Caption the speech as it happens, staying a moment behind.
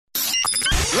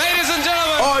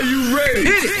ready.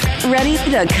 Hit it. Ready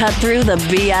to cut through the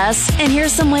BS and hear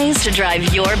some ways to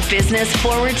drive your business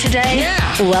forward today?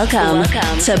 Yeah. Welcome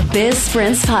to Biz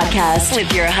Sprints Podcast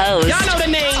with your host, Y'all know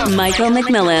the name. Michael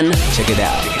McMillan. Check it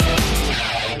out.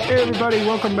 Hey everybody,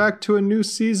 welcome back to a new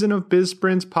season of Biz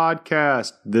Sprints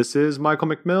Podcast. This is Michael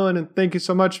McMillan, and thank you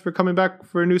so much for coming back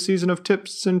for a new season of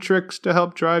tips and tricks to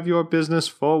help drive your business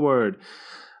forward.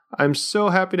 I'm so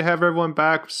happy to have everyone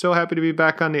back, so happy to be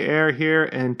back on the air here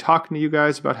and talking to you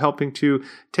guys about helping to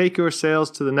take your sales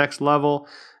to the next level.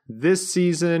 This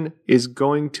season is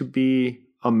going to be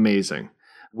amazing.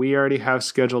 We already have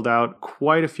scheduled out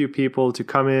quite a few people to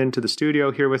come into the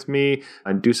studio here with me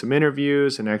and do some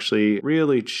interviews and actually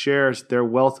really share their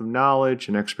wealth of knowledge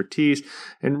and expertise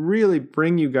and really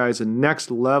bring you guys a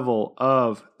next level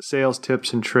of sales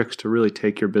tips and tricks to really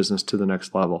take your business to the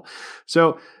next level.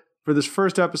 So for this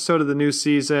first episode of the new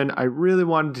season, I really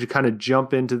wanted to kind of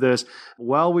jump into this.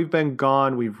 While we've been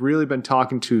gone, we've really been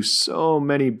talking to so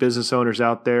many business owners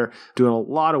out there, doing a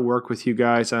lot of work with you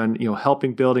guys on,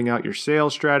 helping building out your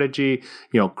sales strategy,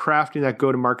 crafting that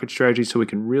go-to-market strategy so we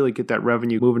can really get that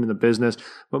revenue moving in the business.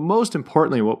 But most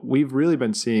importantly, what we've really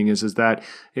been seeing is that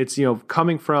it's,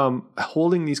 coming from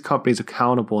holding these companies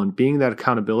accountable and being that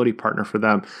accountability partner for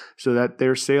them so that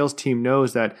their sales team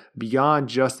knows that beyond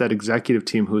just that executive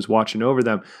team who's watching over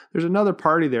them, there's another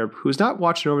party there who's not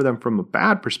watching over them from a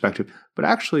bad perspective, but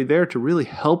actually there to really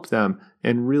help them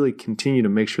and really continue to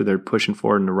make sure they're pushing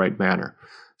forward in the right manner.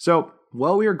 So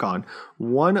while we were gone,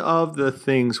 one of the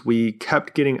things we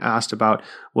kept getting asked about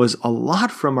was a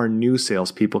lot from our new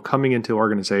salespeople coming into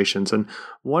organizations. And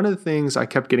one of the things I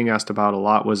kept getting asked about a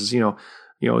lot was,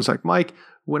 it's like, Mike,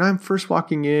 when I'm first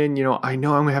walking in, I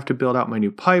know I'm going to have to build out my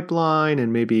new pipeline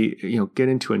and maybe, get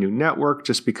into a new network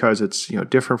just because it's,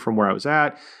 different from where I was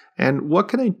at. And what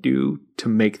can I do to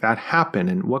make that happen?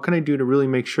 And what can I do to really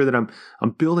make sure that I'm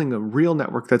building a real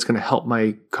network that's going to help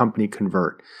my company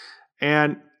convert?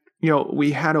 And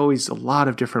we had always a lot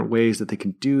of different ways that they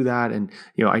could do that and,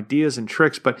 ideas and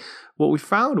tricks. But what we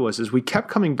found was we kept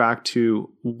coming back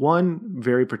to one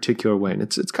very particular way. And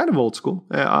it's kind of old school.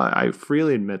 I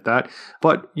freely admit that.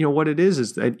 But, what it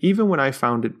is that even when I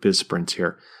founded Biz Sprints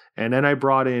here, and then I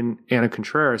brought in Anna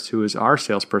Contreras, who is our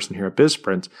salesperson here at Biz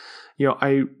Sprints,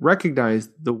 I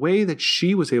recognized the way that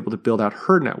she was able to build out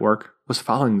her network was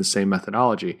following the same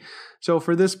methodology. So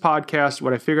for this podcast,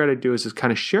 what I figured I'd do is just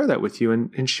kind of share that with you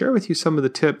and share with you some of the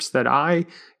tips that I,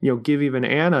 give even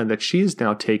Anna that she's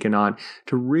now taken on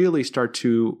to really start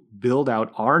to build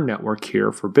out our network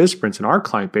here for Biz Sprints and our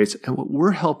client base. And what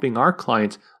we're helping our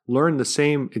clients learn the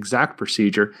same exact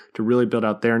procedure to really build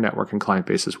out their network and client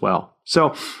base as well.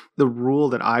 So the rule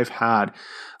that I've had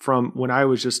from when I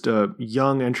was just a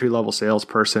young entry-level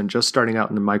salesperson, just starting out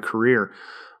in my career,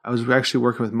 I was actually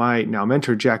working with my now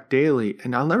mentor, Jack Daly,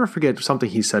 and I'll never forget something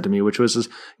he said to me, which was,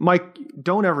 Mike,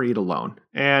 don't ever eat alone.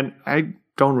 And I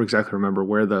don't exactly remember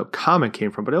where the comment came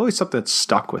from, but it always something that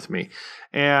stuck with me.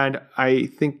 And I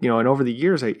think, and over the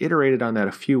years, I iterated on that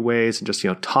a few ways and just,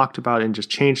 talked about it and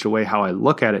just changed the way how I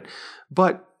look at it.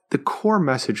 But the core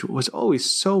message was always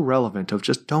so relevant of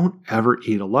just don't ever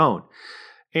eat alone.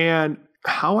 And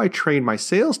how I train my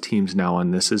sales teams now on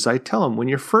this is I tell them when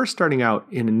you're first starting out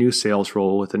in a new sales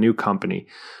role with a new company,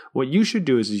 what you should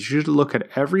do is you should look at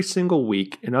every single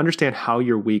week and understand how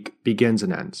your week begins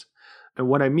and ends. And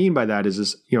what I mean by that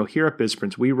is here at Biz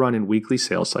Sprints, we run in weekly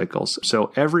sales cycles.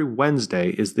 So every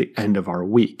Wednesday is the end of our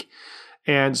week.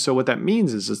 And so what that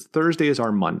means is Thursday is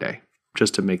our Monday,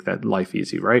 just to make that life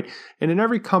easy, right? And in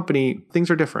every company,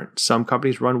 things are different. Some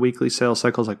companies run weekly sales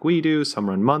cycles like we do. Some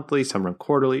run monthly, some run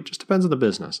quarterly. It just depends on the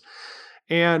business.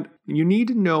 And you need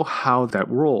to know how that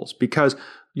rolls because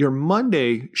your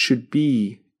Monday should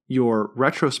be your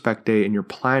retrospect day and your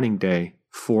planning day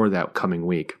for that coming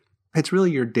week. It's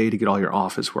really your day to get all your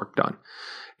office work done.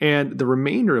 And the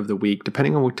remainder of the week,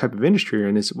 depending on what type of industry you're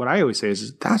in, is what I always say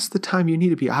is that's the time you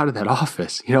need to be out of that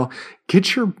office.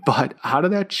 Get your butt out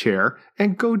of that chair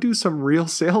and go do some real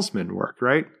salesman work,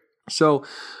 right? So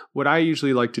what I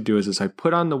usually like to do is I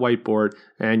put on the whiteboard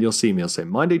and you'll see me. I'll say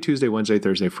Monday, Tuesday, Wednesday,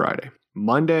 Thursday, Friday.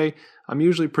 Monday, I'm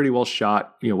usually pretty well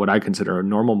shot, what I consider a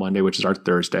normal Monday, which is our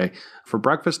Thursday. For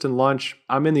breakfast and lunch,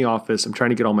 I'm in the office. I'm trying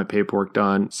to get all my paperwork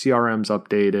done, CRM's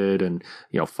updated and,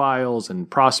 files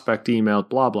and prospect email,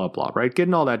 blah, blah, blah, right?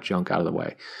 Getting all that junk out of the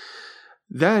way.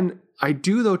 Then I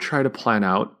do, though, try to plan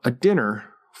out a dinner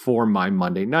for my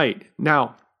Monday night.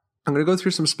 Now, I'm going to go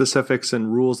through some specifics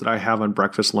and rules that I have on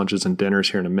breakfast, lunches, and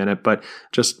dinners here in a minute, but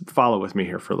just follow with me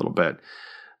here for a little bit.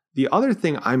 The other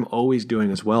thing I'm always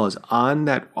doing as well is on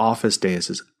that office days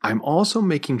is I'm also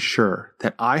making sure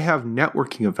that I have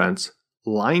networking events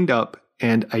lined up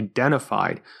and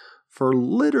identified for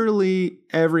literally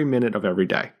every minute of every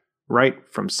day, right?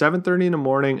 From 7:30 in the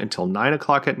morning until 9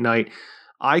 o'clock at night,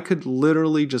 I could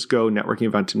literally just go networking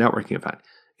event to networking event.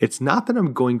 It's not that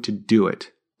I'm going to do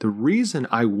it. The reason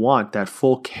I want that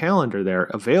full calendar there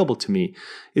available to me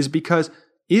is because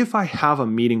if I have a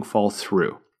meeting fall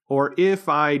through, or if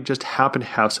I just happen to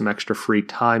have some extra free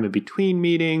time in between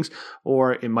meetings,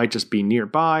 or it might just be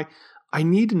nearby, I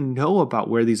need to know about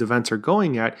where these events are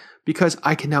going at because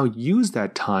I can now use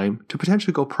that time to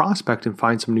potentially go prospect and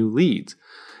find some new leads.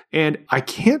 And I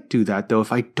can't do that though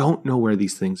if I don't know where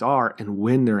these things are and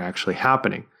when they're actually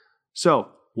happening. So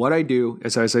what I do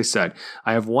is, as I said,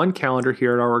 I have one calendar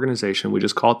here at our organization. We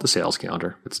just call it the sales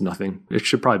calendar. It's nothing. It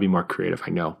should probably be more creative,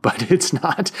 I know, but it's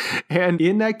not. And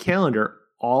in that calendar,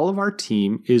 all of our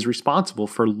team is responsible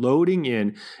for loading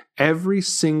in every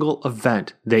single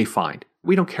event they find.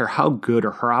 We don't care how good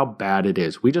or how bad it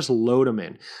is. We just load them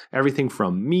in. Everything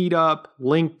from Meetup,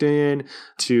 LinkedIn,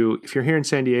 to, if you're here in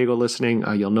San Diego listening,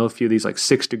 you'll know a few of these like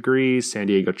 6 Degrees, San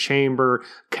Diego Chamber,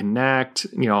 Connect,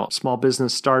 Small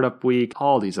Business Startup Week,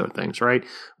 all these other things, right?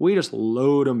 We just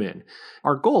load them in.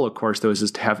 Our goal, of course, though,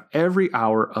 is to have every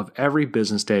hour of every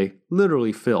business day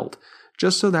literally filled.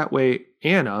 Just so that way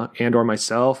Anna and or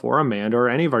myself or Amanda or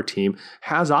any of our team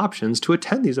has options to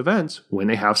attend these events when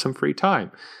they have some free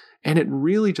time. And it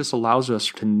really just allows us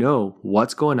to know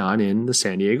what's going on in the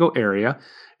San Diego area.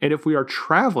 And if we are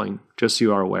traveling, just so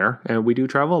you are aware, and we do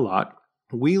travel a lot,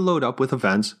 we load up with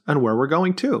events and where we're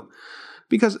going to.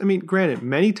 Because, granted,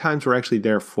 many times we're actually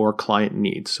there for client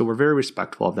needs. So we're very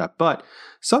respectful of that. But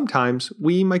sometimes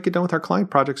we might get done with our client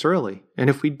projects early.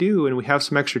 And if we do, and we have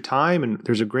some extra time and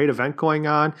there's a great event going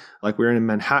on, like we were in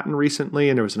Manhattan recently,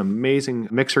 and there was an amazing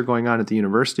mixer going on at the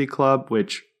University Club,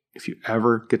 which if you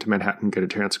ever get to Manhattan, get a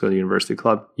chance to go to the University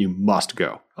Club, you must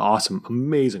go. Awesome,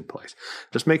 amazing place.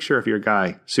 Just make sure if you're a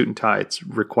guy, suit and tie, it's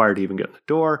required to even get in the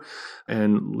door.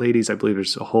 And ladies, I believe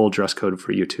there's a whole dress code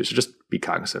for you too. So just be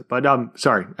cognizant. But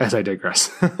sorry, as I digress.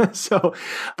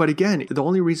 But again, the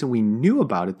only reason we knew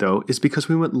about it though is because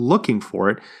we went looking for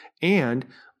it. And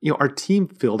our team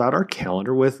filled out our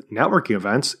calendar with networking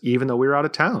events, even though we were out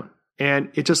of town.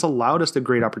 And it just allowed us the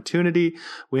great opportunity.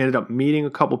 We ended up meeting a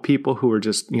couple people who were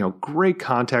just, great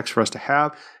contacts for us to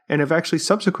have, and have actually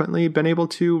subsequently been able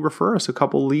to refer us a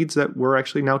couple leads that we're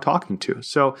actually now talking to.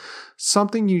 So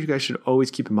something you guys should always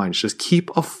keep in mind is just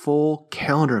keep a full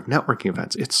calendar of networking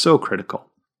events. It's so critical.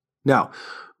 Now,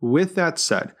 with that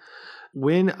said,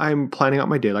 when I'm planning out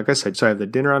my day, like I said, so I have the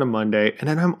dinner on a Monday, and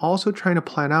then I'm also trying to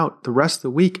plan out the rest of the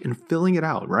week and filling it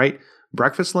out, right?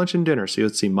 Breakfast, lunch, and dinner. So you'll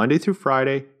see Monday through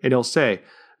Friday, and it'll say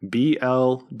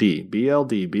BLD,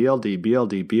 BLD, BLD,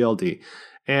 BLD, BLD.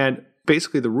 And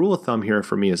basically the rule of thumb here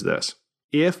for me is this.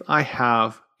 If I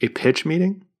have a pitch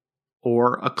meeting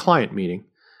or a client meeting,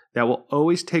 that will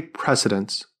always take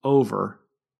precedence over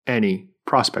any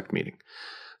prospect meeting.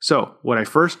 So what I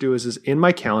first do is in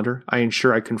my calendar, I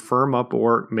ensure I confirm up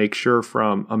or make sure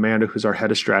from Amanda, who's our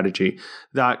head of strategy,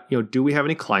 that, do we have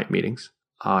any client meetings?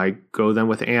 I go then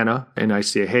with Anna and I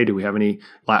say, hey, do we have any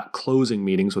closing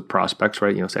meetings with prospects,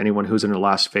 right? So anyone who's in the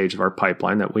last phase of our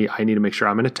pipeline that I need to make sure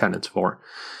I'm in attendance for.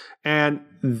 And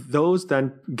those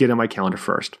then get in my calendar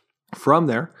first. From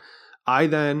there, I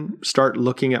then start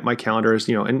looking at my calendars,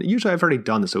 and usually I've already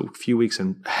done this a few weeks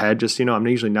ahead. Just, I'm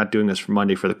usually not doing this for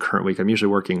Monday for the current week. I'm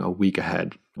usually working a week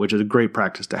ahead, which is a great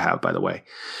practice to have, by the way.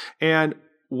 And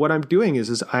what I'm doing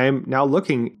is I am now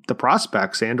looking at the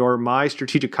prospects and or my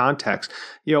strategic contacts.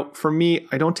 For me,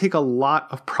 I don't take a lot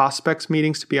of prospects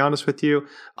meetings, to be honest with you.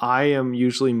 I am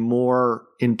usually more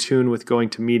in tune with going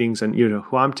to meetings, and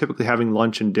who I'm typically having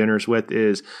lunch and dinners with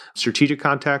is strategic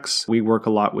contacts. We work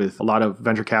a lot with a lot of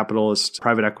venture capitalists,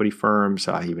 private equity firms,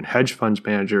 even hedge funds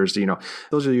managers.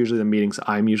 Those are usually the meetings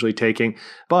I'm usually taking.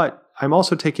 But I'm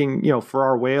also taking, for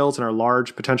our whales and our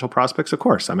large potential prospects, of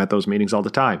course, I'm at those meetings all the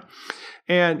time.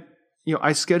 And,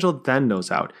 I scheduled then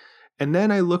those out. And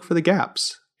then I look for the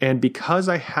gaps. And because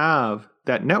I have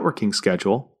that networking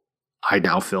schedule, I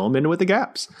now fill them in with the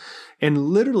gaps. And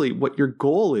literally what your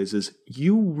goal is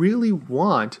you really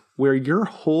want where your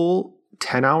whole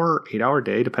 10-hour, 8-hour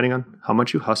day, depending on how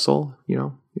much you hustle,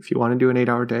 if you want to do an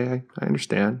 8-hour day, I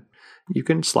understand. You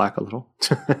can slack a little.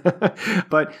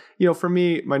 But, for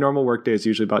me, my normal work day is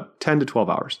usually about 10 to 12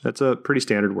 hours. That's a pretty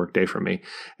standard work day for me.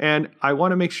 And I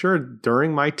want to make sure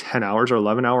during my 10 hours or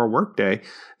 11-hour work day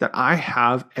that I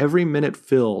have every minute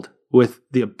filled with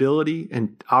the ability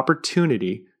and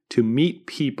opportunity to meet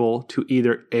people to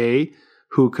either A,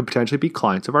 who could potentially be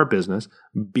clients of our business,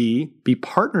 B, be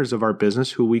partners of our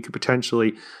business who we could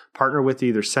potentially partner with to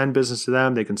either send business to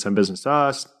them, they can send business to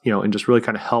us, and just really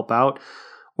kind of help out.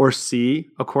 Or C,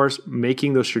 of course,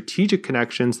 making those strategic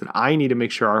connections that I need to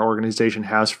make sure our organization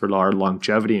has for our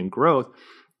longevity and growth.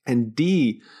 And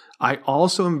D,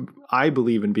 I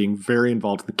believe in being very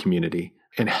involved in the community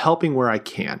and helping where I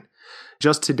can.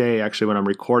 Just today, actually, when I'm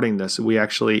recording this,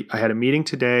 I had a meeting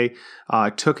today,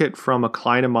 took it from a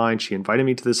client of mine. She invited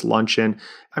me to this luncheon.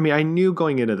 I knew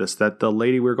going into this that the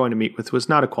lady we were going to meet with was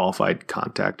not a qualified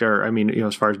contact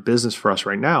as far as business for us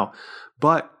right now,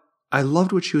 but I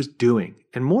loved what she was doing.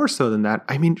 And more so than that,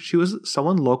 she was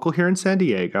someone local here in San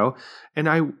Diego, and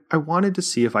I wanted to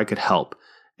see if I could help.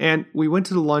 And we went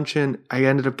to the luncheon. I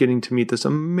ended up getting to meet this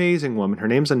amazing woman. Her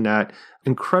name's Annette.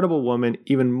 Incredible woman,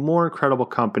 even more incredible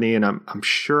company. And I'm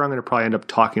sure I'm going to probably end up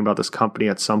talking about this company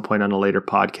at some point on a later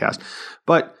podcast.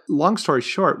 But long story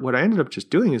short, what I ended up just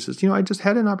doing is I just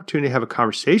had an opportunity to have a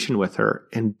conversation with her.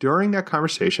 And during that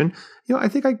conversation, I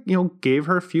think I gave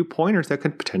her a few pointers that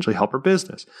could potentially help her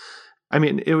business.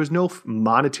 It was no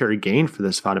monetary gain for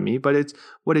this out of me, but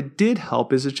what it did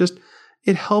help is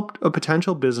it helped a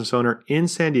potential business owner in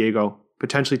San Diego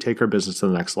potentially take her business to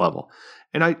the next level.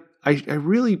 And I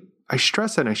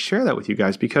stress that and I share that with you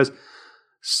guys because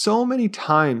so many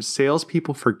times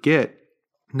salespeople forget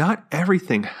not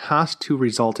everything has to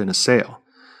result in a sale.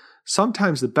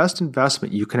 Sometimes the best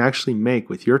investment you can actually make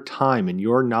with your time and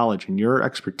your knowledge and your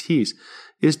expertise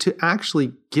is to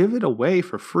actually give it away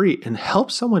for free and help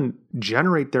someone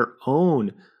generate their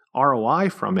own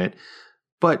ROI from it,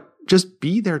 but just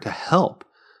be there to help,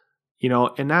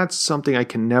 and that's something I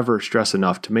can never stress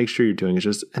enough to make sure you're doing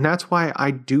and that's why I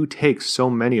do take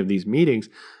so many of these meetings,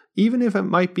 even if it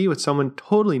might be with someone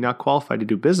totally not qualified to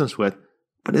do business with,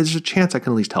 but there's a chance I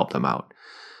can at least help them out.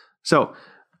 So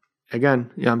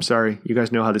again, I'm sorry. You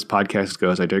guys know how this podcast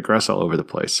goes. I digress all over the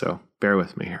place, so bear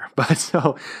with me here. But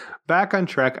so back on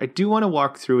track, I do want to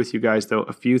walk through with you guys, though,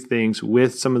 a few things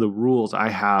with some of the rules I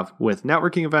have with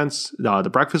networking events, the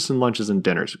breakfasts and lunches and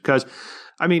dinners. Because,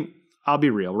 I'll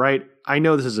be real, right? I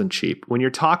know this isn't cheap. When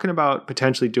you're talking about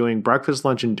potentially doing breakfast,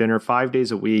 lunch, and dinner 5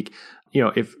 days a week,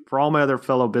 if for all my other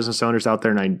fellow business owners out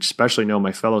there, and I especially know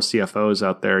my fellow CFOs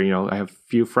out there, I have a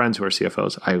few friends who are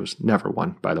CFOs. I was never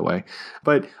one, by the way,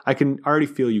 but I can already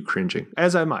feel you cringing,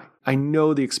 as am I. I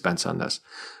know the expense on this,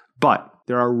 but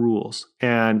there are rules.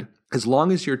 And as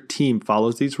long as your team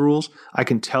follows these rules, I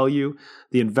can tell you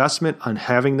the investment on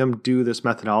having them do this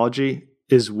methodology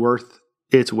is worth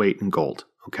its weight in gold.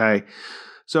 Okay.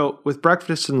 So with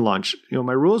breakfast and lunch,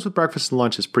 my rules with breakfast and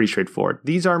lunch is pretty straightforward.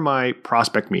 These are my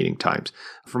prospect meeting times.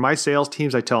 For my sales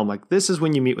teams, I tell them this is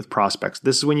when you meet with prospects.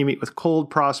 This is when you meet with cold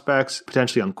prospects,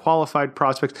 potentially unqualified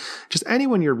prospects, just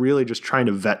anyone you're really just trying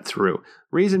to vet through.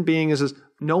 Reason being is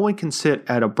no one can sit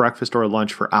at a breakfast or a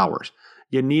lunch for hours.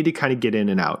 You need to kind of get in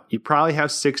and out. You probably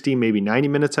have 60, maybe 90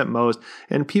 minutes at most,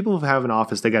 and people have an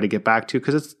office they got to get back to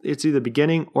because it's either the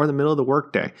beginning or the middle of the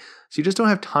workday. So you just don't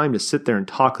have time to sit there and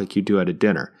talk like you do at a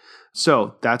dinner.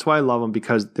 So that's why I love them,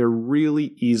 because they're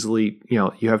really easily,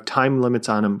 you have time limits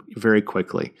on them very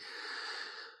quickly.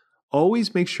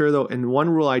 Always make sure though, and one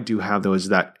rule I do have though is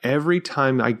that every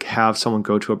time I have someone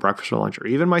go to a breakfast or lunch, or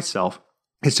even myself,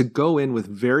 is to go in with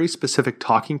very specific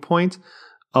talking points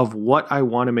of what I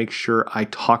want to make sure I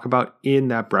talk about in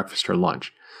that breakfast or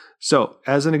lunch. So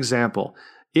as an example,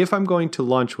 if I'm going to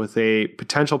lunch with a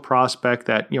potential prospect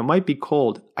that might be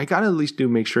cold, I got to at least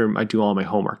make sure I do all my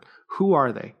homework. Who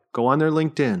are they? Go on their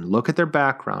LinkedIn, look at their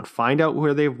background, find out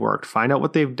where they've worked, find out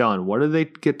what they've done, what do they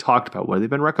get talked about, what have they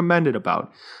been recommended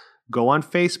about. Go on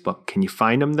Facebook. Can you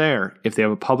find them there? If they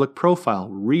have a public profile,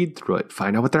 read through it,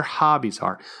 find out what their hobbies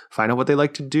are, find out what they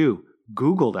like to do.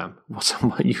 Google them.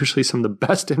 Well, usually some of the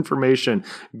best information,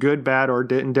 good, bad, or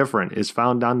indifferent, is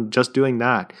found on just doing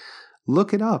that.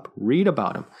 Look it up. Read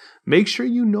about them. Make sure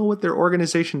you know what their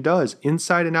organization does,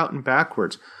 inside and out and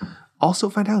backwards. Also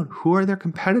find out, who are their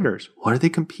competitors? What are they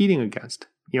competing against?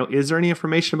 Is there any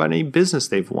information about any business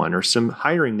they've won or some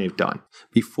hiring they've done?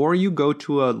 Before you go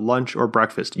to a lunch or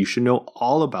breakfast, you should know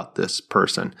all about this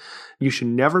person. You should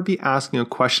never be asking a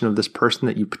question of this person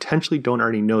that you potentially don't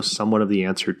already know somewhat of the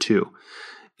answer to.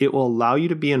 It will allow you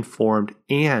to be informed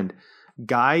and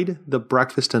guide the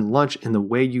breakfast and lunch in the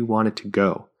way you want it to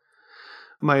go.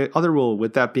 My other rule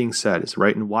with that being said is,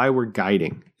 right, and why we're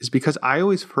guiding is because I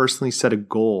always personally set a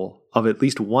goal of at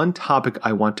least one topic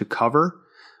I want to cover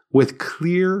with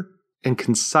clear and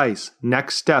concise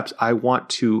next steps I want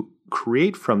to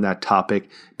create from that topic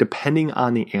depending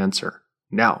on the answer.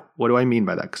 Now, what do I mean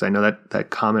by that? Because I know that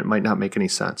comment might not make any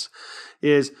sense.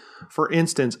 Is, for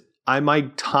instance, my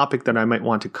topic that I might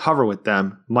want to cover with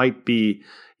them might be,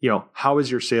 how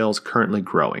is your sales currently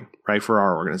growing, right, for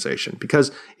our organization?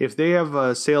 Because if they have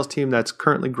a sales team that's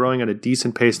currently growing at a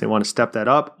decent pace and they want to step that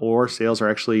up, or sales are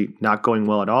actually not going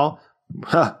well at all,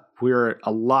 we're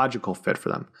a logical fit for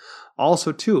them.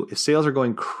 Also, too, if sales are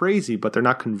going crazy, but they're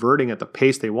not converting at the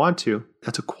pace they want to,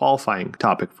 that's a qualifying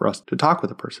topic for us to talk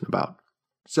with a person about.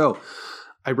 So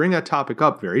I bring that topic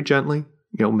up very gently,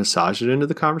 massage it into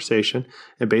the conversation.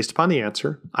 And based upon the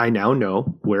answer, I now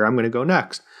know where I'm going to go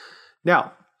next.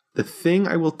 Now, the thing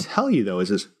I will tell you, though,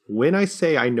 is when I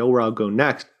say I know where I'll go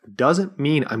next, doesn't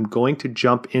mean I'm going to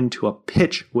jump into a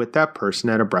pitch with that person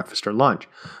at a breakfast or lunch.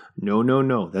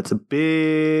 No. That's a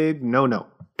big no.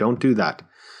 Don't do that.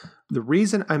 The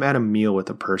reason I'm at a meal with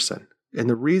a person and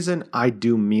the reason I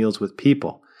do meals with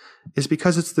people is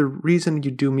because it's the reason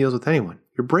you do meals with anyone.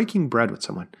 You're breaking bread with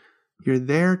someone. You're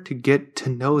there to get to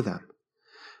know them.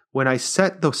 When I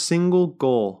set the single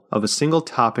goal of a single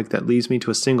topic that leads me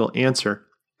to a single answer,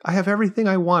 I have everything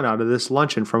I want out of this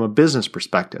luncheon from a business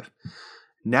perspective.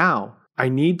 Now, I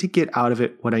need to get out of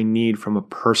it what I need from a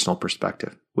personal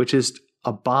perspective, which is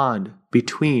a bond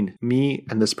between me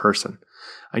and this person.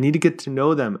 I need to get to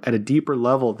know them at a deeper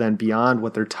level than beyond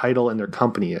what their title and their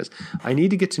company is. I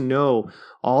need to get to know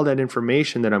all that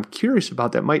information that I'm curious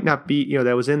about that might not be,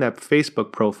 that was in that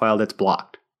Facebook profile that's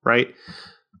blocked, right?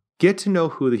 Get to know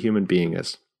who the human being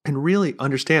is and really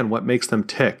understand what makes them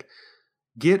tick.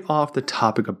 Get off the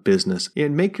topic of business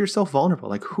and make yourself vulnerable.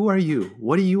 Like, who are you?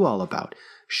 What are you all about?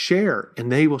 Share,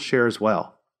 and they will share as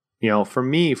well. For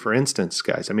me, for instance,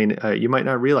 guys, you might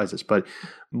not realize this, but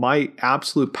my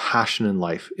absolute passion in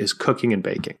life is cooking and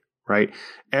baking, right?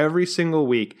 Every single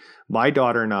week, my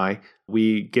daughter and I,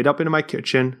 we get up into my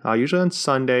kitchen, usually on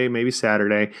Sunday, maybe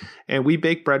Saturday, and we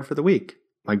bake bread for the week.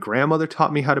 My grandmother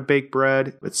taught me how to bake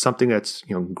bread. It's something that's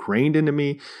ingrained into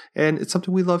me, and it's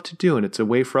something we love to do, and it's a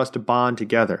way for us to bond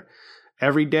together.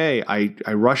 Every day, I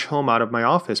rush home out of my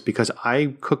office because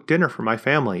I cook dinner for my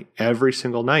family every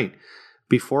single night.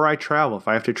 Before I travel, if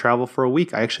I have to travel for a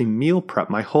week, I actually meal prep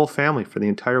my whole family for the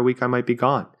entire week I might be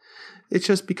gone. It's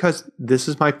just because this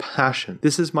is my passion.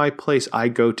 This is my place I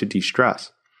go to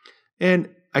de-stress. And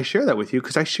I share that with you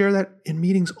because I share that in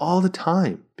meetings all the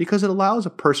time because it allows a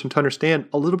person to understand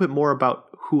a little bit more about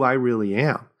who I really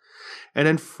am. And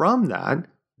then from that,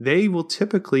 they will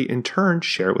typically in turn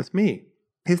share with me.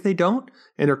 If they don't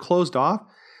and they're closed off,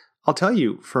 I'll tell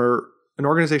you, for an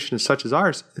organization such as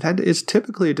ours, that is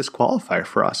typically a disqualifier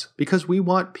for us because we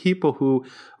want people who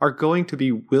are going to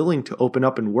be willing to open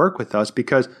up and work with us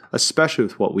because especially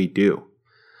with what we do.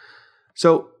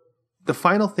 So the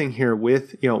final thing here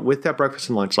with that breakfast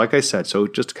and lunch, like I said, so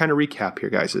just to kind of recap here,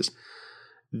 guys, is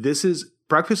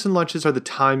breakfast and lunches are the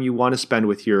time you want to spend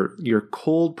with your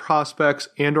cold prospects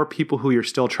and or people who you're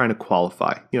still trying to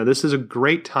qualify. This is a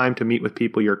great time to meet with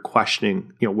people you're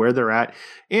questioning, where they're at.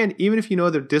 And even if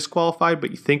they're disqualified,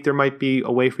 but you think there might be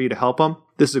a way for you to help them,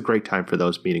 this is a great time for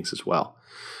those meetings as well.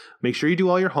 Make sure you do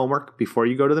all your homework before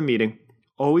you go to the meeting.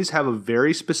 Always have a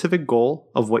very specific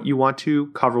goal of what you want to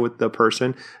cover with the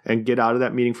person and get out of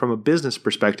that meeting from a business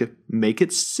perspective. Make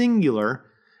it singular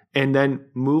and then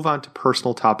move on to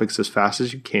personal topics as fast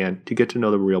as you can to get to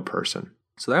know the real person.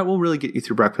 So that will really get you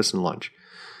through breakfast and lunch.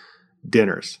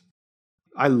 Dinners.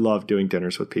 I love doing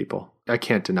dinners with people. I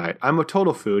can't deny it. I'm a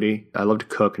total foodie. I love to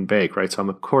cook and bake, right? So I'm,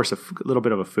 of course, a little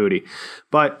bit of a foodie.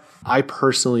 But I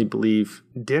personally believe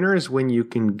dinner is when you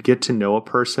can get to know a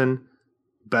person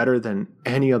better than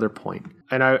any other point.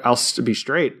 And I'll be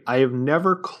straight. I have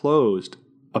never closed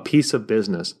a piece of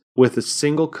business with a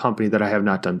single company that I have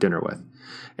not done dinner with.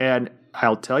 And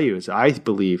I'll tell you, is I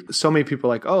believe so many people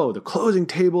are like, oh, the closing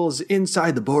table is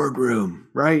inside the boardroom,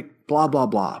 right? Blah, blah,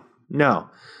 blah. No,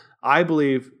 I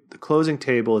believe the closing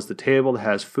table is the table that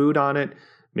has food on it,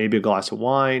 maybe a glass of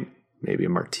wine, maybe a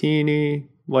martini,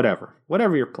 whatever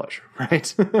your pleasure,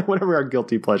 right? Whatever our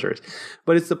guilty pleasure is.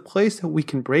 But it's the place that we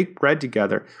can break bread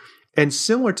together. And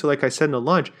similar to, like I said in the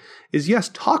lunch, is yes,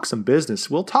 talk some business.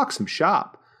 We'll talk some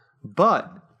shop,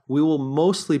 but we will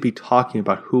mostly be talking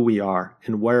about who we are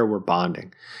and where we're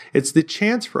bonding. It's the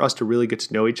chance for us to really get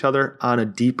to know each other on a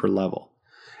deeper level.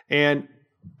 And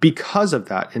because of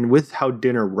that, and with how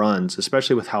dinner runs,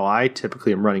 especially with how I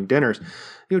typically am running dinners,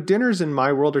 dinners in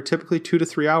my world are typically 2 to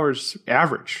 3 hours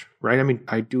average, right? I mean,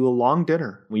 I do a long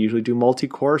dinner. We usually do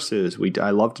multi-courses. I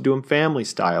love to do them family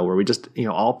style, where we just,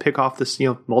 all pick off this,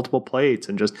 multiple plates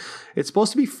and just, it's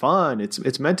supposed to be fun.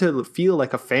 It's meant to feel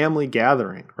like a family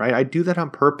gathering, right? I do that on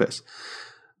purpose.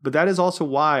 But that is also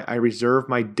why I reserve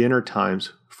my dinner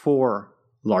times for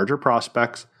larger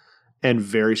prospects and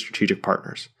very strategic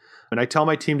partners. And I tell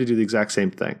my team to do the exact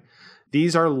same thing.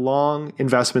 These are long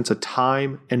investments of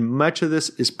time, and much of this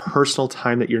is personal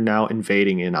time that you're now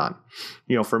invading in on.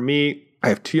 For me, I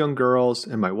have 2 young girls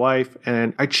and my wife,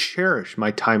 and I cherish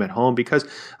my time at home because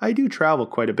I do travel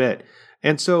quite a bit.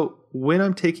 And so when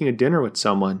I'm taking a dinner with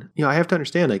someone, I have to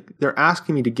understand, like, they're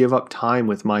asking me to give up time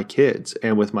with my kids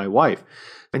and with my wife,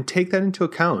 and take that into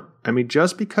account. I mean,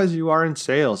 just because you are in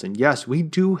sales, and yes, we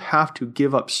do have to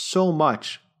give up so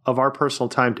much of our personal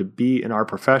time to be in our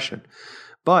profession,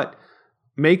 but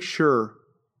make sure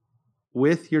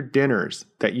with your dinners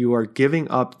that you are giving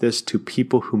up this to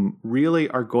people who really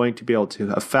are going to be able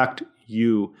to affect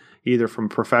you either from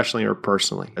professionally or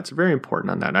personally. That's very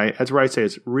important on that. That's where I say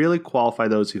is really qualify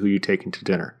those who you take into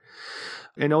dinner.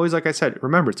 And always, like I said,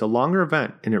 remember, it's a longer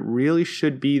event and it really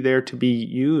should be there to be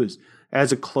used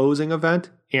as a closing event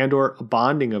and or a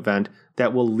bonding event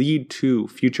that will lead to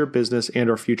future business and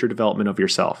or future development of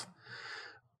yourself.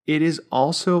 It is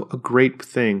also a great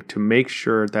thing to make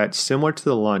sure that, similar to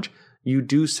the lunch, you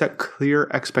do set clear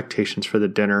expectations for the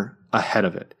dinner ahead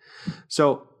of it.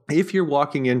 So if you're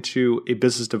walking into a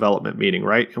business development meeting,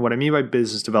 right? And what I mean by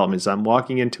business development is I'm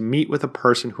walking in to meet with a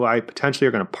person who I potentially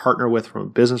are going to partner with from a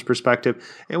business perspective,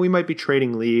 and we might be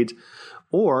trading leads.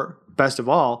 Or best of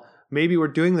all, maybe we're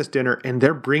doing this dinner and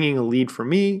they're bringing a lead for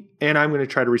me, and I'm going to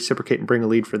try to reciprocate and bring a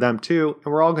lead for them too.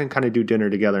 And we're all going to kind of do dinner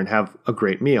together and have a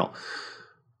great meal.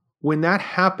 When that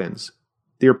happens,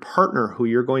 your partner who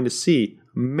you're going to see,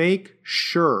 make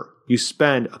sure you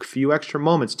spend a few extra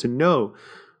moments to know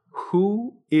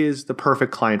who is the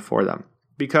perfect client for them.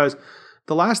 Because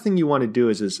the last thing you want to do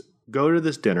is go to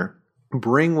this dinner,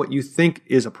 bring what you think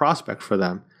is a prospect for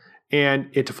them,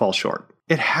 and it to fall short.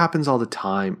 It happens all the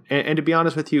time. And to be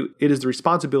honest with you, it is the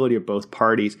responsibility of both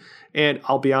parties. And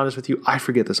I'll be honest with you, I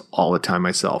forget this all the time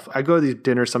myself. I go to these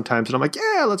dinners sometimes and I'm like,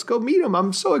 yeah, let's go meet them.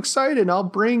 I'm so excited. I'll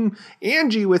bring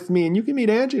Angie with me and you can meet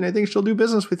Angie and I think she'll do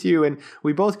business with you. And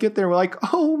we both get there and we're like,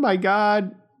 oh my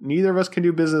God, neither of us can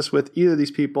do business with either of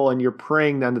these people. And you're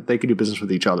praying then that they can do business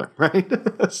with each other, right?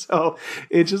 So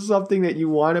it's just something that you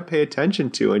want to pay attention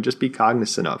to and just be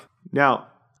cognizant of. Now,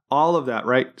 all of that,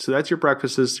 right? So that's your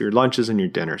breakfasts, your lunches, and your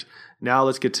dinners. Now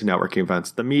let's get to networking events,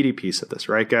 the meaty piece of this,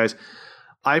 right, guys?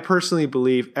 I personally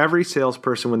believe every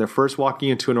salesperson, when they're first walking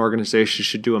into an organization,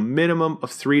 should do a minimum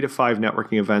of 3 to 5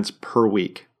 networking events per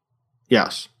week.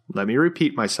 Yes, let me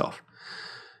repeat myself.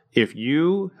 If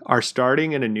you are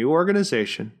starting in a new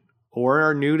organization or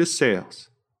are new to sales,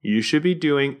 you should be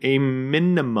doing a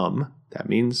minimum, that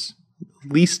means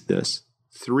at least this,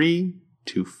 3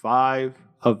 to 5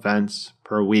 events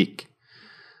per week.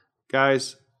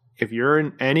 Guys, if you're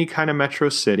in any kind of metro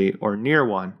city or near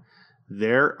one,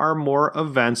 there are more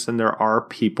events than there are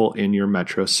people in your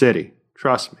metro city.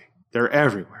 Trust me, they're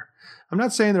everywhere. I'm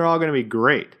not saying they're all going to be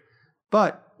great,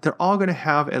 but they're all going to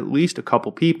have at least a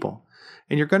couple people.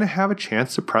 And you're going to have a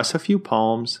chance to press a few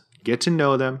palms, get to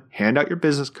know them, hand out your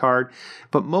business card,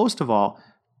 but most of all,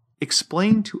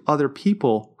 explain to other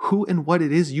people who and what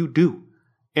it is you do.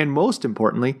 And most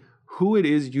importantly, who it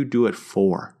is you do it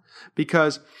for.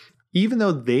 Because even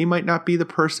though they might not be the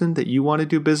person that you want to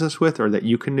do business with or that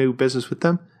you can do business with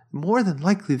them, more than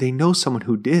likely they know someone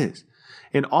who is.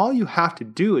 And all you have to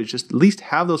do is just at least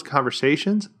have those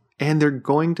conversations, and they're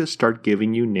going to start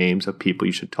giving you names of people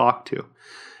you should talk to.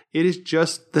 It is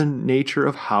just the nature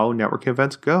of how networking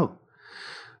events go.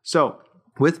 So,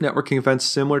 with networking events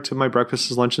similar to my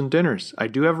breakfasts, lunch, and dinners, I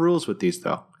do have rules with these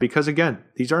though, because again,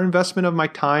 these are investment of my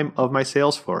time, of my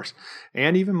sales force,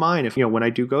 and even mine if when I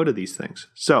do go to these things.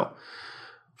 So,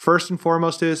 first and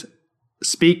foremost is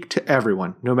speak to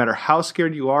everyone, no matter how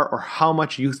scared you are or how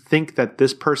much you think that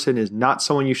this person is not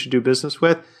someone you should do business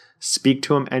with. Speak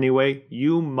to them anyway.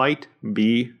 You might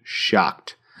be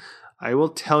shocked. I will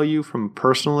tell you from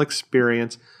personal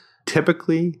experience,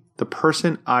 typically the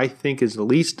person I think is the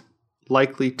least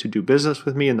likely to do business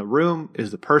with me in the room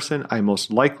is the person I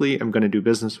most likely am going to do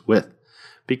business with.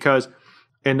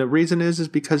 And the reason is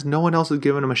because no one else has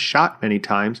given them a shot many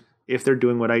times if they're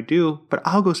doing what I do, but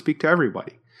I'll go speak to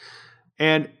everybody.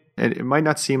 And it might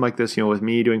not seem like this, with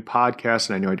me doing podcasts,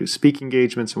 and I know I do speaking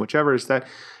engagements and whichever, is that,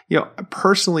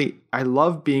 personally, I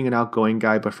love being an outgoing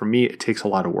guy, but for me, it takes a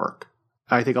lot of work.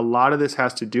 I think a lot of this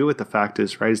has to do with the fact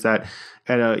is that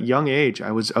at a young age,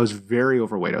 I was very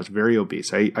overweight. I was very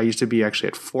obese. I used to be actually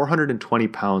at 420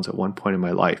 pounds at one point in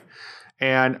my life.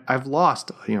 And I've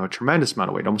lost, a tremendous amount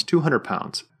of weight, almost 200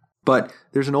 pounds. But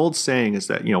there's an old saying is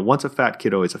that, once a fat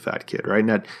kid, always a fat kid, right? And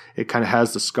that it kind of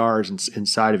has the scars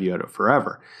inside of you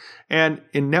forever. And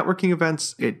in networking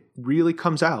events, really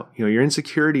comes out. Your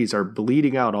insecurities are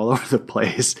bleeding out all over the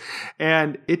place.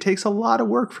 And it takes a lot of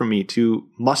work for me to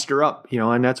muster up,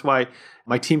 and that's why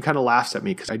my team kind of laughs at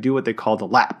me because I do what they call the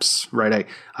laps, right?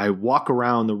 I walk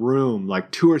around the room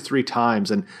like 2 or 3 times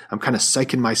and I'm kind of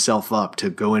psyching myself up to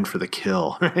go in for the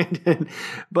kill, right?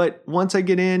 But once I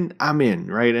get in, I'm in,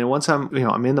 right? And once I'm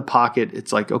in the pocket,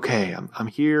 it's like, okay, I'm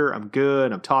here, I'm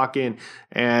good, I'm talking,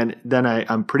 and then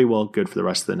I'm pretty well good for the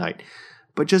rest of the night.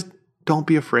 But just don't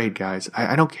be afraid, guys.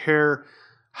 I don't care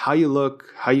how you look,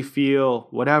 how you feel,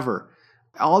 whatever.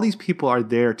 All these people are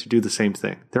there to do the same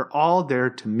thing. They're all there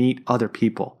to meet other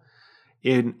people.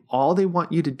 And all they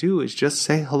want you to do is just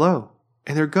say hello.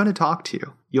 And they're going to talk to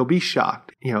you. You'll be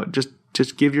shocked.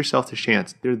 Just give yourself the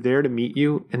chance. They're there to meet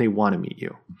you and they want to meet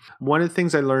you. One of the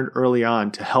things I learned early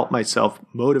on to help myself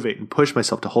motivate and push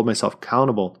myself to hold myself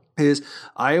accountable is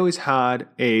I always had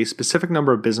a specific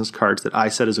number of business cards that I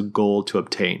set as a goal to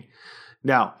obtain.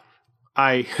 Now,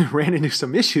 I ran into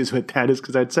some issues with that is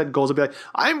because I'd set goals. I'd be like,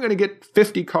 I'm going to get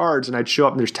 50 cards and I'd show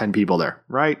up and there's 10 people there,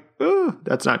 right? Ooh,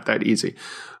 that's not that easy.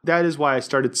 That is why I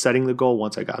started setting the goal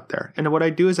once I got there. And what I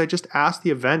do is I just ask the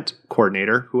event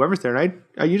coordinator, whoever's there,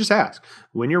 and you just ask.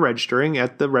 When you're registering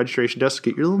at the registration desk,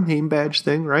 get your little name badge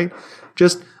thing, right?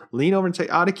 Just lean over and say,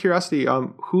 out of curiosity,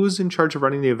 who's in charge of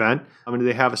running the event? Do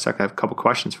they have a second? I have a couple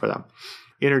questions for them.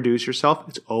 Introduce yourself.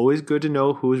 It's always good to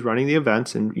know who's running the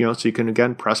events and, so you can,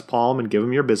 again, press palm and give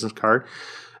them your business card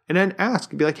and then ask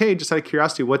and be like, hey, just out of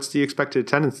curiosity, what's the expected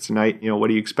attendance tonight?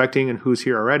 What are you expecting and who's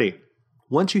here already?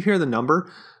 Once you hear the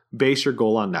number, base your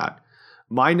goal on that.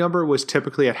 My number was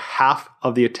typically at half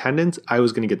of the attendance, I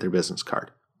was going to get their business card.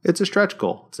 It's a stretch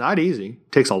goal. It's not easy.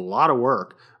 It takes a lot of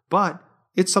work, but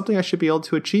it's something I should be able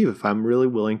to achieve if I'm really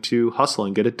willing to hustle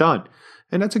and get it done.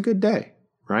 And that's a good day,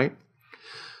 right?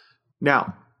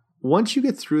 Now, once you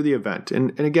get through the event,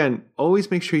 and again, always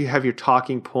make sure you have your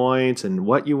talking points and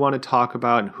what you want to talk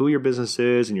about and who your business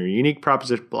is and your unique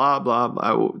proposition, blah, blah,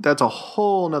 blah. That's a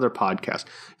whole nother podcast.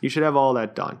 You should have all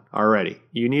that done already.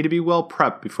 You need to be well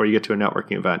prepped before you get to a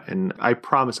networking event. And I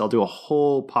promise I'll do a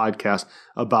whole podcast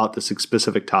about this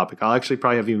specific topic. I'll actually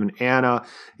probably have even Anna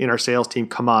in our sales team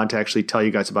come on to actually tell you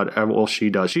guys about what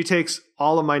she does. She takes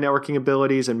all of my networking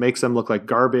abilities and makes them look like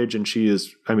garbage. And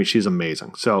she's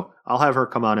amazing. So I'll have her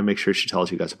come on and make sure she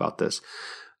tells you guys about this.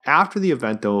 After the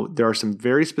event, though, there are some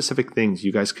very specific things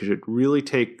you guys should really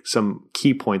take some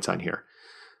key points on here.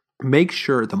 Make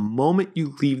sure the moment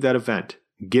you leave that event,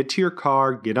 get to your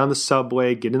car, get on the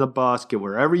subway, get in the bus, get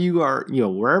wherever you are,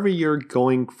 wherever you're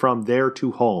going from there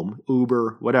to home,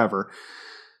 Uber, whatever,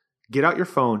 get out your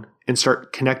phone and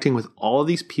start connecting with all of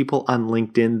these people on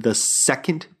LinkedIn the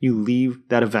second you leave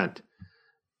that event.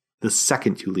 The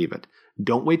second you leave it.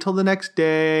 Don't wait till the next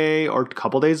day or a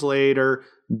couple days later.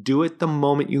 Do it the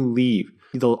moment you leave.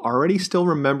 They'll already still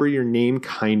remember your name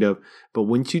kind of, but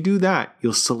once you do that,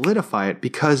 you'll solidify it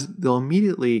because they'll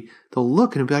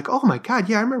look and be like, oh my God,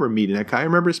 yeah, I remember meeting that guy. I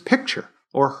remember his picture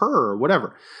or her or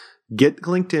whatever. Get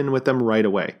LinkedIn with them right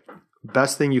away.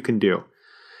 Best thing you can do.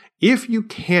 If you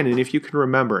can and if you can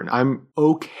remember, and I'm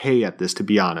okay at this to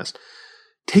be honest,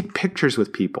 take pictures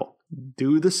with people.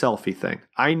 Do the selfie thing.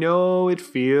 I know it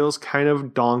feels kind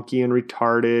of donkey and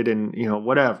retarded and,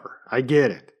 whatever. I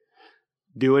get it.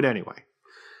 Do it anyway.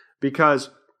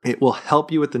 Because it will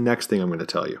help you with the next thing I'm going to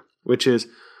tell you, which is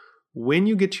when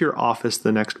you get to your office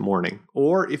the next morning,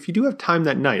 or if you do have time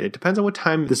that night, it depends on what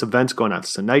time this event's going on. If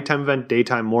it's a nighttime event,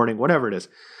 daytime, morning, whatever it is,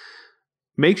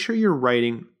 make sure you're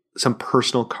writing some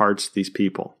personal cards to these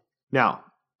people. Now,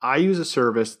 I use a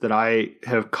service that I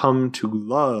have come to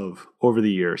love over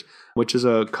the years, which is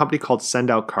a company called Send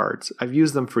Out Cards. I've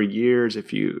used them for years.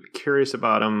 If you're curious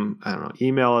about them, I don't know,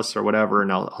 email us or whatever,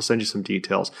 and I'll send you some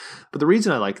details. But the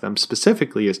reason I like them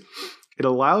specifically is it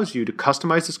allows you to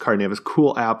customize this card. And they have this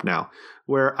cool app now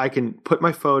where I can put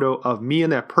my photo of me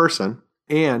and that person,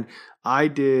 and I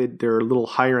did their little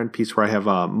higher end piece where I have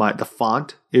the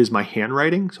font is my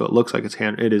handwriting, so it looks like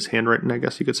it is handwritten, I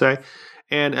guess you could say.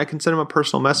 And I can send them a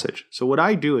personal message. So what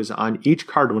I do is on each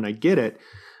card when I get it,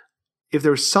 if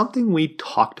there's something we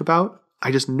talked about,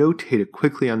 I just notate it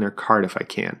quickly on their card if I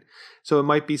can. So it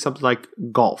might be something like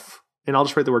golf, and I'll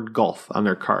just write the word golf on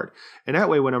their card. And that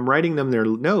way, when I'm writing them their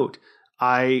note,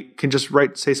 I can just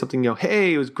say something,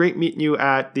 hey, it was great meeting you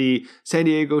at the San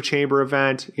Diego Chamber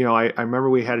event. I remember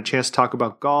we had a chance to talk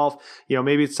about golf.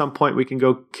 Maybe at some point we can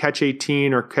go catch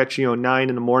 18 or catch, 9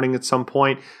 in the morning at some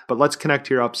point, but let's connect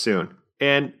here up soon.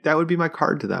 And that would be my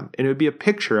card to them. And it would be a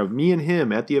picture of me and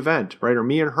him at the event, right? Or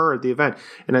me and her at the event.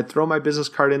 And I'd throw my business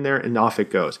card in there and off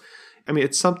it goes. I mean,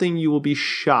 it's something you will be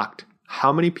shocked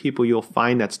how many people you'll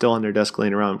find that's still on their desk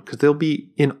laying around because they'll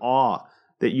be in awe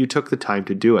that you took the time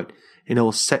to do it, and it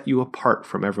will set you apart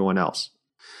from everyone else.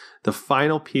 The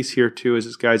final piece here too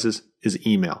is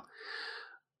email.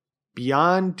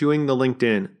 Beyond doing the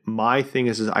LinkedIn, my thing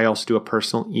is I also do a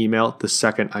personal email the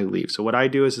second I leave. So what I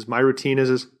do is my routine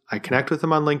is I connect with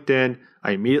them on LinkedIn,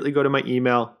 I immediately go to my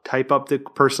email, type up the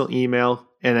personal email,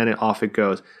 and then off it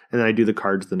goes. And then I do the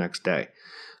cards the next day.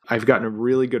 I've gotten a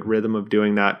really good rhythm of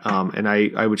doing that, and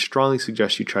I would strongly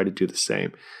suggest you try to do the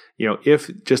same.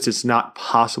 If just it's not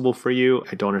possible for you,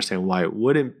 I don't understand why it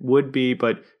would be,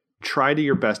 but try to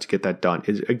your best to get that done.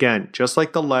 Again, just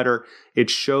like the letter, it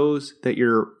shows that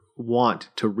you want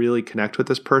to really connect with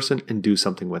this person and do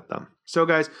something with them. So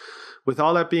guys, with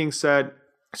all that being said,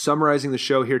 summarizing the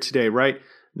show here today, right?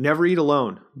 Never eat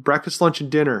alone. Breakfast, lunch, and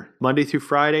dinner, Monday through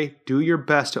Friday, do your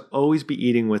best to always be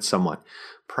eating with someone.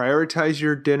 Prioritize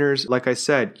your dinners. Like I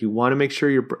said, you want to make sure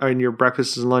your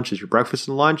breakfasts and lunches. Your breakfast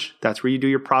and lunch, that's where you do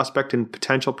your prospect and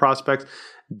potential prospects.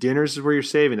 Dinners is where you're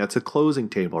saving. That's a closing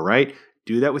table, right?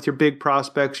 Do that with your big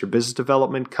prospects, your business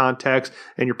development contacts,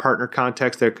 and your partner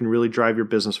contacts that can really drive your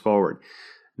business forward.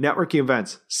 Networking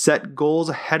events, set goals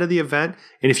ahead of the event.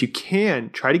 And if you can,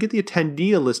 try to get the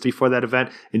attendee list before that event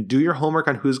and do your homework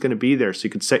on who's going to be there so you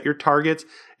can set your targets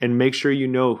and make sure you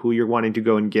know who you're wanting to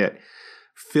go and get.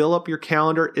 Fill up your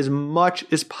calendar as much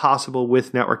as possible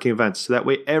with networking events. So that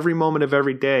way, every moment of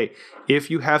every day, if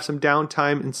you have some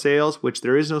downtime in sales, which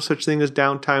there is no such thing as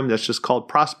downtime, that's just called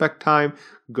prospect time,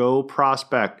 go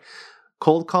prospect.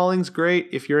 Cold calling's great.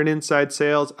 If you're in inside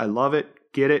sales, I love it.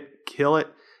 Get it, kill it.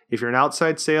 If you're an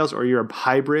outside sales or you're a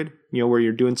hybrid, where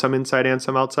you're doing some inside and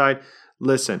some outside,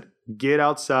 listen, get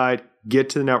outside, get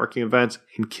to the networking events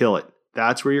and kill it.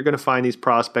 That's where you're going to find these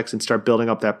prospects and start building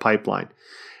up that pipeline.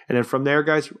 And then from there,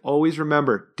 guys, always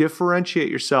remember, differentiate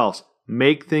yourselves,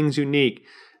 make things unique.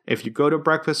 If you go to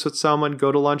breakfast with someone,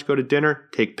 go to lunch, go to dinner,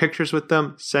 take pictures with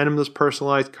them, send them those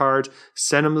personalized cards,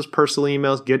 send them those personal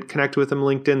emails, get connected with them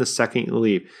on LinkedIn the second you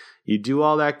leave. You do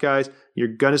all that, guys, you're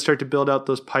going to start to build out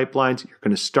those pipelines. You're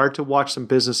going to start to watch some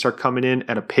business start coming in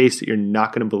at a pace that you're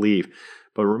not going to believe.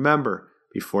 But remember,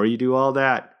 before you do all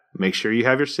that, make sure you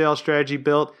have your sales strategy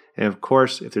built. And of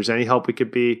course, if there's any help we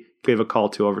could be, give a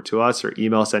call over to us or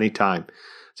email us anytime.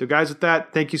 So guys, with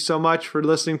that, thank you so much for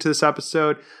listening to this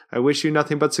episode. I wish you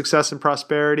nothing but success and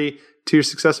prosperity. To your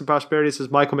success and prosperity, this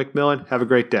is Michael McMillan. Have a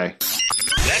great day.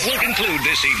 That will conclude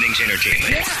this evening's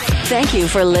entertainment. Thank you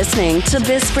for listening to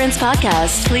BizSprints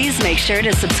Podcast. Please make sure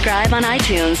to subscribe on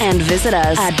iTunes and visit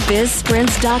us at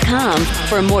bizsprints.com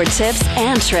for more tips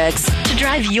and tricks to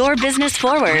drive your business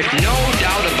forward. No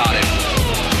doubt about it.